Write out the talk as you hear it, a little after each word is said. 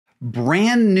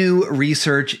Brand new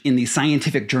research in the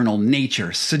scientific journal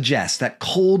Nature suggests that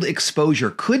cold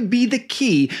exposure could be the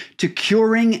key to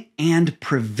curing and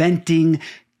preventing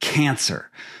cancer.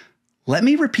 Let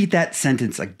me repeat that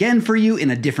sentence again for you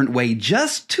in a different way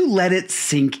just to let it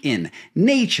sink in.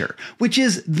 Nature, which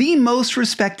is the most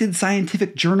respected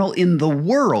scientific journal in the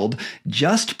world,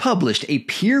 just published a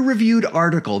peer-reviewed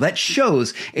article that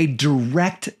shows a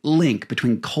direct link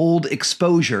between cold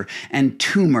exposure and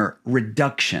tumor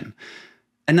reduction.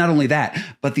 And not only that,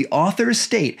 but the authors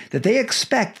state that they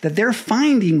expect that their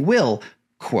finding will,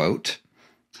 quote,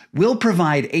 will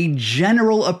provide a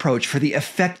general approach for the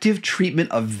effective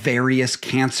treatment of various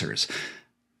cancers.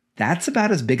 That's about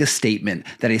as big a statement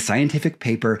that a scientific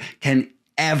paper can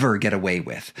ever get away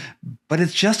with. But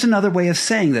it's just another way of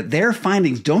saying that their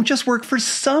findings don't just work for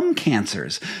some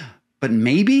cancers, but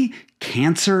maybe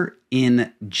cancer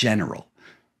in general.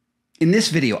 In this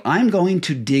video, I'm going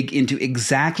to dig into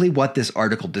exactly what this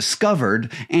article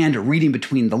discovered and, reading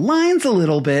between the lines a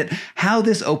little bit, how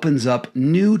this opens up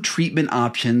new treatment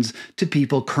options to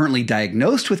people currently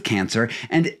diagnosed with cancer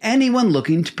and anyone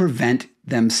looking to prevent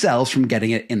themselves from getting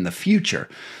it in the future.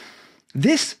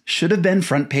 This should have been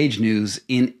front page news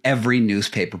in every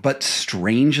newspaper, but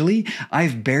strangely,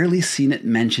 I've barely seen it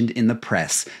mentioned in the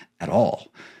press at all.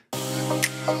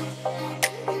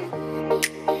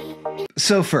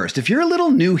 So first, if you're a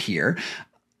little new here,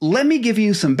 let me give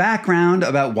you some background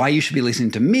about why you should be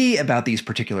listening to me about these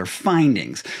particular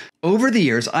findings. Over the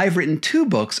years, I've written 2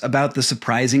 books about the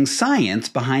surprising science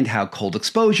behind how cold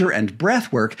exposure and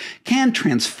breath work can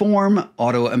transform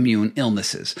autoimmune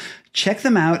illnesses. Check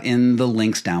them out in the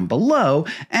links down below,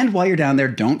 and while you're down there,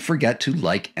 don't forget to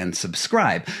like and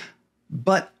subscribe.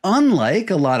 But unlike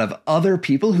a lot of other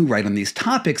people who write on these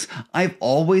topics, I've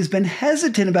always been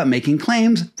hesitant about making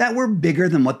claims that were bigger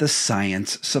than what the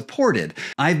science supported.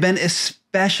 I've been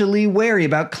especially wary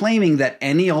about claiming that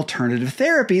any alternative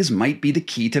therapies might be the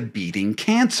key to beating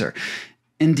cancer.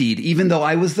 Indeed, even though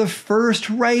I was the first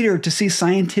writer to see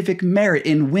scientific merit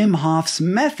in Wim Hof's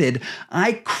method,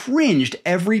 I cringed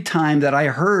every time that I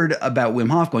heard about Wim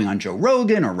Hof going on Joe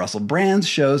Rogan or Russell Brand's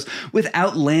shows with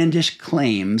outlandish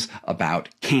claims about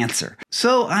cancer.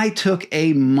 So I took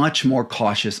a much more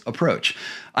cautious approach.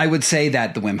 I would say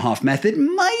that the Wim Hof method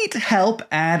might help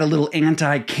add a little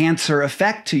anti-cancer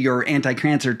effect to your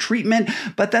anti-cancer treatment,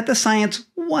 but that the science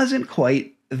wasn't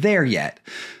quite there yet.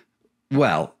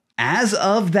 Well, as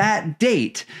of that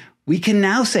date, we can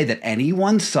now say that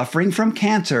anyone suffering from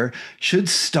cancer should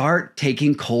start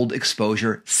taking cold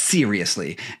exposure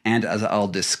seriously, and as I'll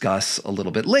discuss a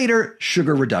little bit later,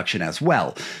 sugar reduction as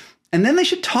well. And then they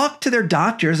should talk to their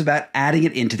doctors about adding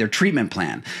it into their treatment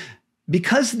plan.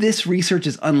 Because this research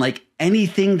is unlike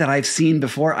anything that I've seen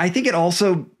before, I think it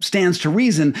also stands to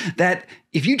reason that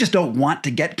if you just don't want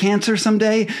to get cancer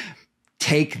someday,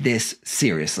 take this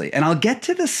seriously. And I'll get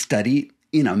to the study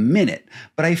in a minute,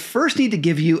 but I first need to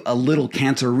give you a little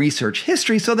cancer research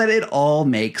history so that it all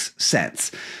makes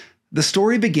sense. The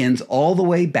story begins all the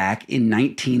way back in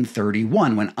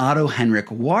 1931 when Otto Henrik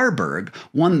Warburg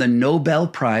won the Nobel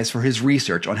Prize for his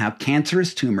research on how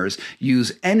cancerous tumors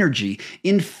use energy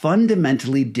in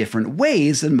fundamentally different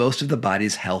ways than most of the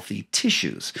body's healthy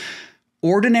tissues.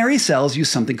 Ordinary cells use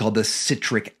something called the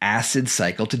citric acid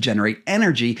cycle to generate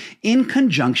energy in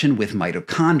conjunction with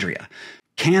mitochondria.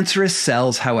 Cancerous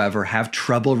cells, however, have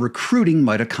trouble recruiting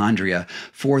mitochondria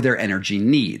for their energy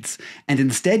needs, and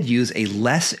instead use a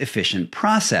less efficient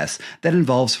process that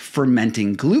involves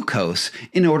fermenting glucose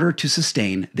in order to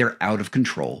sustain their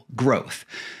out-of-control growth.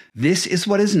 This is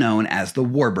what is known as the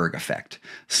Warburg Effect.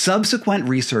 Subsequent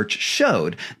research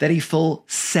showed that a full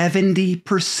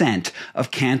 70%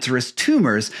 of cancerous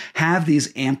tumors have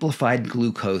these amplified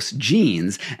glucose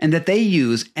genes, and that they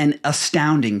use an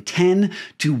astounding 10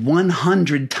 to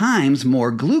 100 times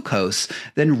more glucose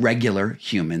than regular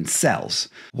human cells.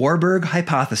 Warburg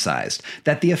hypothesized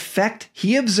that the effect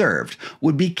he observed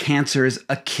would be cancer's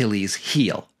Achilles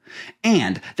heel,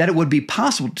 and that it would be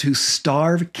possible to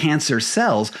starve cancer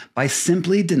cells by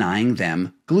simply denying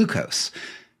them glucose.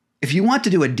 If you want to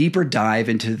do a deeper dive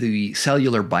into the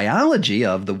cellular biology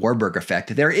of the Warburg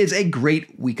effect, there is a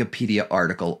great Wikipedia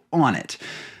article on it.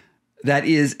 That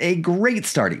is a great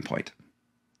starting point.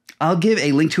 I'll give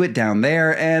a link to it down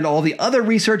there, and all the other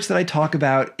research that I talk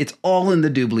about, it's all in the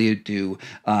doobly-doo.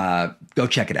 Go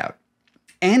check it out.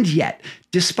 And yet,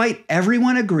 despite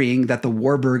everyone agreeing that the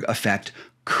Warburg effect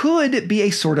could be a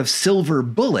sort of silver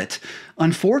bullet,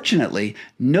 unfortunately,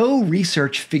 no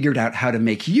research figured out how to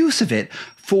make use of it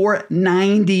for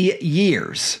 90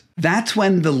 years. That's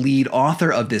when the lead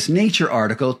author of this Nature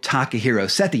article, Takahiro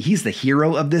Sethi, he's the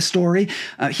hero of this story.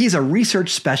 He's a research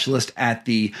specialist at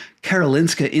the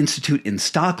Karolinska Institute in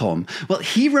Stockholm. Well,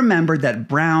 he remembered that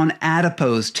brown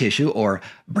adipose tissue, or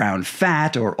brown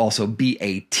fat, or also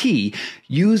BAT,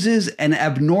 uses an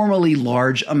abnormally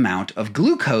large amount of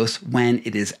glucose when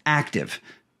it is active.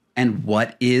 And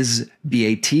what is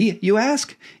BAT, you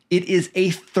ask? It is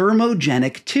a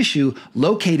thermogenic tissue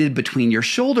located between your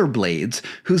shoulder blades,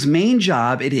 whose main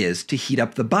job it is to heat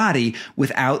up the body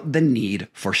without the need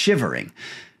for shivering.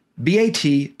 BAT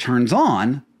turns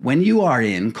on when you are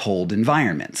in cold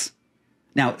environments.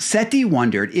 Now, Sethi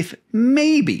wondered if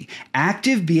maybe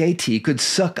active BAT could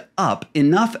suck up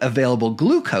enough available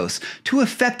glucose to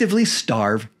effectively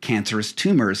starve cancerous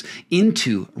tumors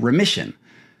into remission.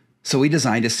 So he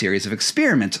designed a series of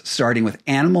experiments, starting with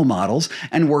animal models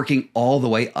and working all the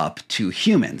way up to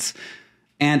humans.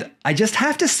 And I just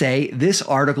have to say, this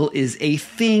article is a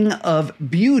thing of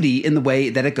beauty in the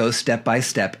way that it goes step by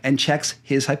step and checks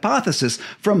his hypothesis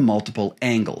from multiple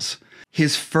angles.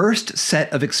 His first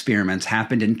set of experiments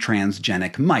happened in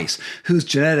transgenic mice, whose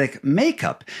genetic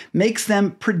makeup makes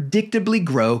them predictably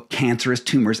grow cancerous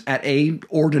tumors at an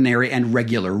ordinary and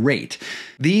regular rate.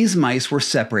 These mice were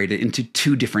separated into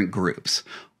two different groups.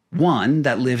 One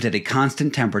that lived at a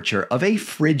constant temperature of a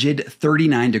frigid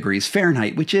 39 degrees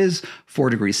Fahrenheit, which is 4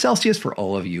 degrees Celsius for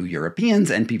all of you Europeans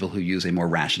and people who use a more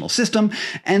rational system,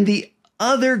 and the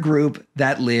other group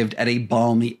that lived at a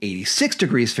balmy 86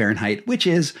 degrees Fahrenheit, which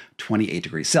is 28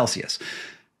 degrees Celsius.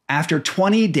 After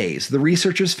 20 days, the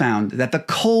researchers found that the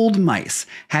cold mice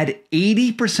had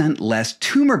 80% less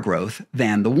tumor growth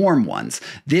than the warm ones.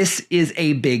 This is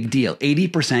a big deal.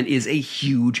 80% is a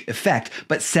huge effect,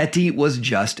 but Sethi was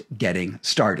just getting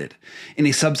started. In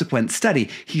a subsequent study,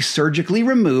 he surgically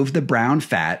removed the brown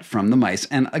fat from the mice.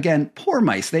 And again, poor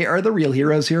mice, they are the real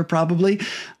heroes here probably.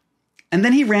 And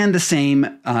then he ran the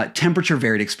same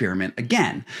temperature-varied experiment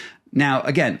again. Now,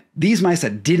 again, these mice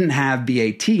that didn't have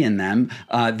BAT in them,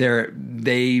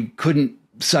 they couldn't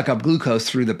suck up glucose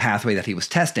through the pathway that he was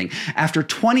testing. After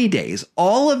 20 days,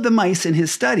 all of the mice in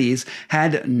his studies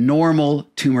had normal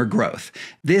tumor growth.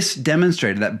 This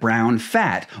demonstrated that brown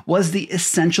fat was the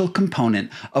essential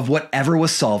component of whatever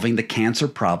was solving the cancer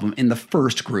problem in the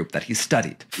first group that he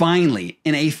studied. Finally,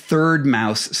 in a third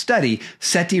mouse study,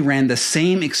 Sethi ran the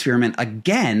same experiment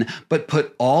again, but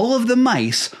put all of the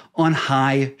mice on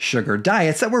high sugar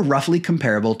diets that were roughly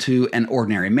comparable to an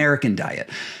ordinary American diet.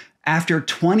 After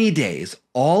 20 days,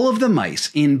 all of the mice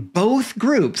in both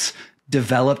groups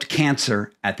developed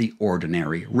cancer at the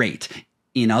ordinary rate.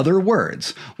 In other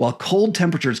words, while cold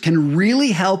temperatures can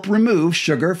really help remove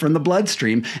sugar from the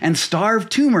bloodstream and starve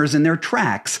tumors in their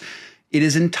tracks, it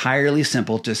is entirely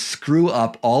simple to screw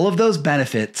up all of those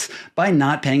benefits by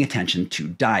not paying attention to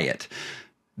diet.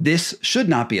 This should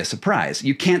not be a surprise.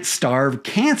 You can't starve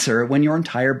cancer when your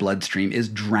entire bloodstream is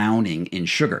drowning in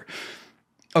sugar.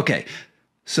 Okay.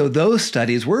 So those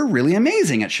studies were really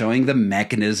amazing at showing the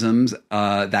mechanisms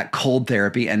that cold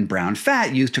therapy and brown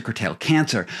fat use to curtail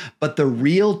cancer. But the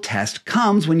real test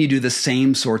comes when you do the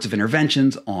same sorts of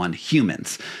interventions on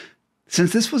humans.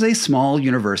 Since this was a small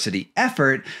university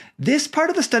effort, this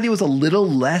part of the study was a little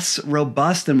less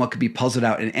robust than what could be puzzled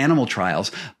out in animal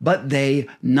trials, but they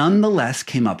nonetheless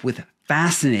came up with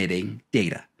fascinating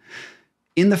data.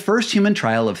 In the first human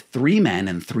trial of 3 men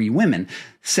and 3 women,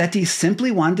 Sethi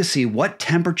simply wanted to see what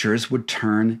temperatures would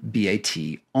turn BAT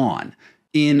on.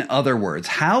 In other words,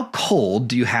 how cold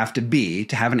do you have to be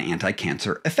to have an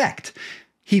anti-cancer effect?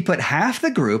 He put half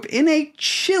the group in a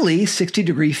chilly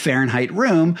 60-degree Fahrenheit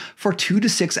room for 2 to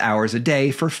 6 hours a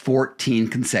day for 14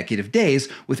 consecutive days,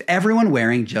 with everyone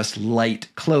wearing just light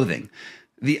clothing.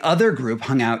 The other group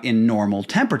hung out in normal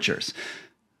temperatures.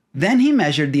 Then he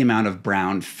measured the amount of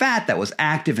brown fat that was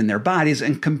active in their bodies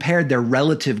and compared their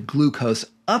relative glucose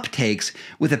uptakes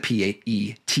with a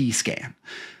PET scan.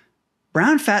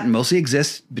 Brown fat mostly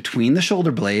exists between the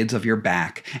shoulder blades of your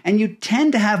back, and you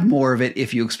tend to have more of it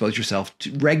if you expose yourself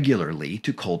regularly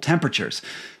to cold temperatures.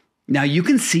 Now you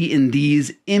can see in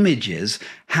these images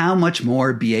how much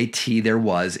more BAT there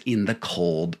was in the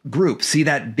cold group. See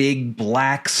that big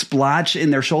black splotch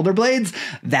in their shoulder blades?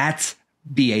 That's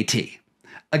BAT.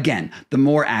 Again, the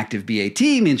more active BAT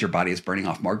means your body is burning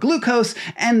off more glucose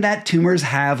and that tumors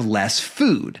have less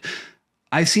food.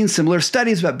 I've seen similar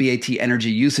studies about BAT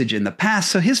energy usage in the past,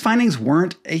 so his findings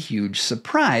weren't a huge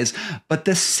surprise, but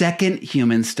the second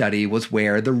human study was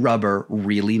where the rubber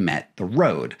really met the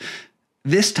road.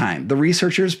 This time, the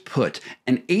researchers put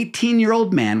an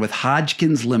 18-year-old man with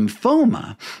Hodgkin's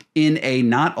lymphoma in a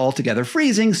not altogether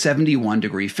freezing 71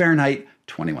 degree Fahrenheit,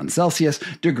 21 Celsius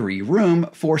degree room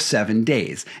for 7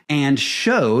 days and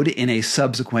showed in a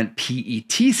subsequent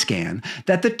PET scan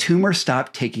that the tumor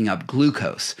stopped taking up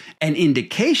glucose, an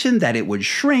indication that it would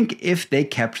shrink if they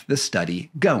kept the study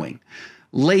going.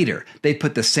 Later, they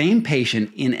put the same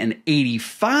patient in an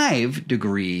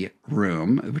 85-degree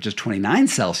room, which is 29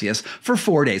 Celsius, for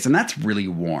 4 days, and that's really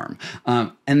warm.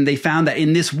 And they found that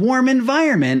in this warm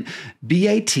environment,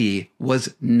 BAT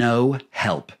was no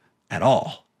help at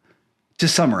all. To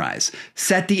summarize,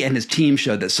 Sethi and his team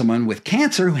showed that someone with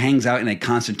cancer who hangs out in a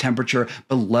constant temperature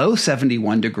below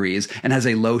 71 degrees and has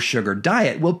a low-sugar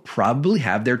diet will probably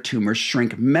have their tumors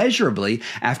shrink measurably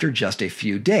after just a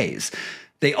few days.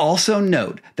 They also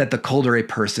note that the colder a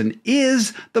person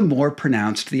is, the more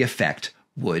pronounced the effect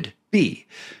would be.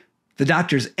 The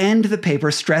doctors end the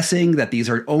paper stressing that these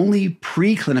are only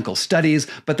preclinical studies,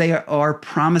 but they are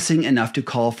promising enough to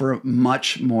call for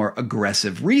much more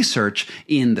aggressive research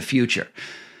in the future.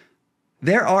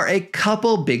 There are a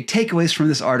couple big takeaways from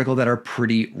this article that are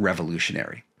pretty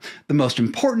revolutionary. The most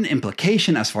important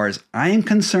implication, as far as I am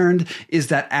concerned, is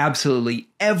that absolutely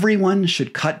everyone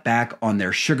should cut back on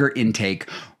their sugar intake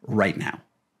right now.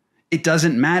 It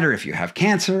doesn't matter if you have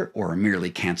cancer or are merely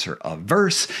cancer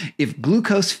averse. If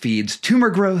glucose feeds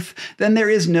tumor growth, then there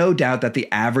is no doubt that the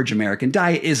average American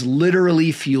diet is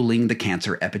literally fueling the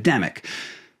cancer epidemic.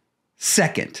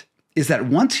 Second, is that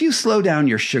once you slow down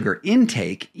your sugar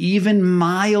intake, even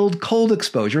mild cold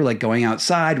exposure, like going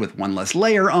outside with one less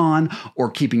layer on or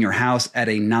keeping your house at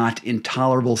a not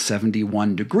intolerable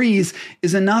 71 degrees,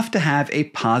 is enough to have a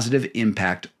positive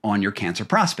impact on your cancer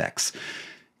prospects.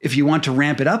 If you want to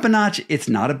ramp it up a notch, it's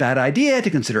not a bad idea to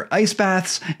consider ice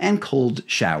baths and cold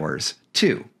showers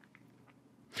too.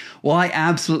 While I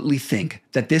absolutely think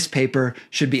that this paper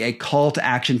should be a call to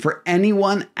action for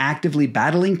anyone actively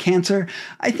battling cancer,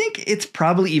 I think it's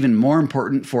probably even more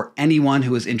important for anyone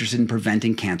who is interested in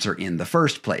preventing cancer in the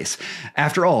first place.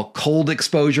 After all, cold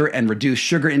exposure and reduced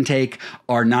sugar intake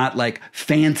are not like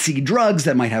fancy drugs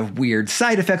that might have weird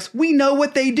side effects. We know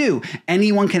what they do.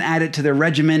 Anyone can add it to their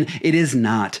regimen. It is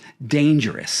not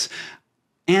dangerous.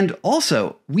 And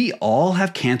also, we all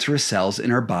have cancerous cells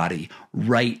in our body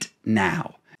right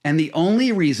now. And the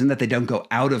only reason that they don't go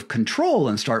out of control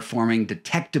and start forming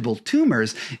detectable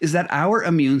tumors is that our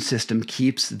immune system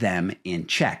keeps them in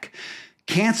check.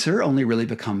 Cancer only really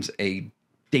becomes a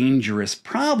dangerous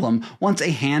problem once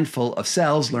a handful of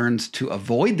cells learns to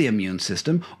avoid the immune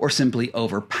system or simply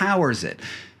overpowers it.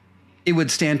 It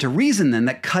would stand to reason then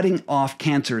that cutting off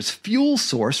cancer's fuel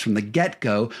source from the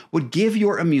get-go would give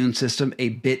your immune system a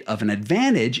bit of an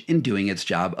advantage in doing its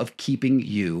job of keeping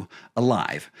you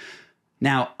alive.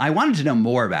 Now, I wanted to know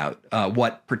more about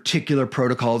what particular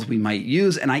protocols we might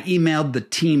use, and I emailed the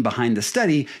team behind the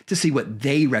study to see what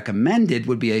they recommended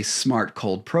would be a smart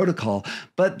cold protocol,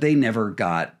 but they never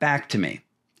got back to me.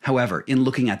 However, in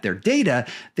looking at their data,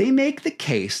 they make the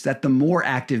case that the more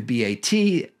active BAT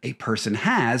a person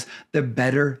has, the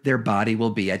better their body will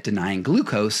be at denying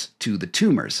glucose to the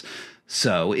tumors.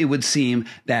 So it would seem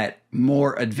that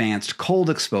more advanced cold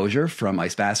exposure from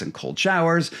ice baths and cold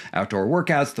showers, outdoor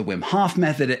workouts, the Wim Hof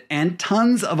Method, and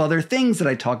tons of other things that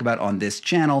I talk about on this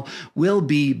channel will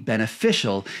be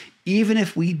beneficial, even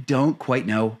if we don't quite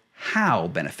know how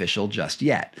beneficial just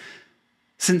yet.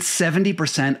 Since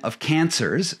 70% of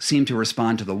cancers seem to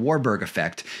respond to the Warburg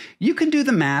Effect, you can do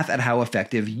the math at how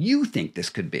effective you think this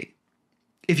could be.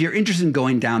 If you're interested in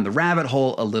going down the rabbit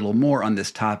hole a little more on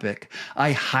this topic,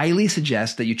 I highly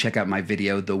suggest that you check out my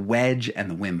video, The Wedge and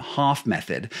the Wim Hof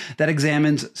Method, that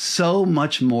examines so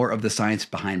much more of the science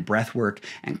behind breathwork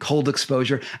and cold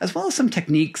exposure, as well as some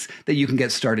techniques that you can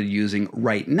get started using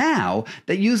right now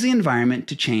that use the environment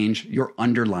to change your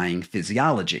underlying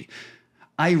physiology.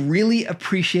 I really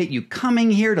appreciate you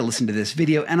coming here to listen to this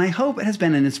video, and I hope it has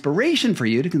been an inspiration for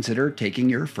you to consider taking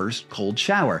your first cold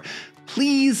shower.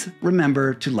 Please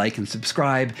remember to like and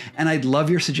subscribe, and I'd love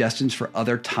your suggestions for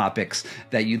other topics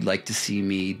that you'd like to see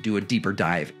me do a deeper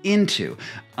dive into.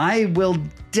 I will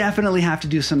definitely have to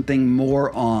do something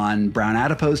more on brown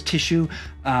adipose tissue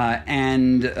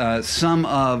and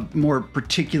some more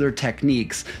particular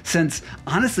techniques, since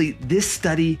honestly, this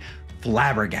study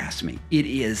flabbergasts me. It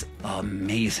is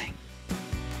amazing.